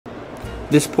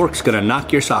This pork's gonna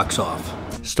knock your socks off.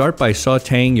 Start by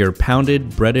sauteing your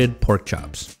pounded, breaded pork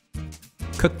chops.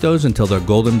 Cook those until they're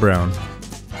golden brown.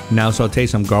 Now saute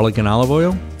some garlic and olive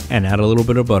oil and add a little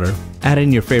bit of butter. Add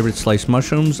in your favorite sliced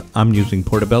mushrooms. I'm using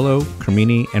portobello,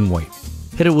 cremini, and white.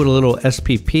 Hit it with a little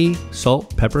SPP,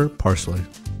 salt, pepper, parsley.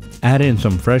 Add in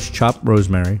some fresh chopped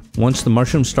rosemary. Once the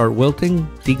mushrooms start wilting,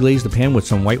 deglaze the pan with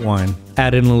some white wine.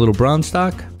 Add in a little brown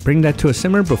stock. Bring that to a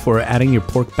simmer before adding your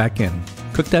pork back in.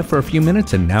 Cook that for a few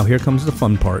minutes, and now here comes the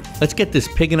fun part. Let's get this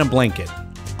pig in a blanket,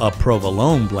 a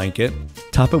provolone blanket.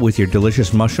 Top it with your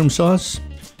delicious mushroom sauce.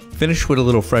 Finish with a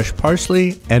little fresh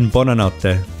parsley and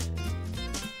buonanotte.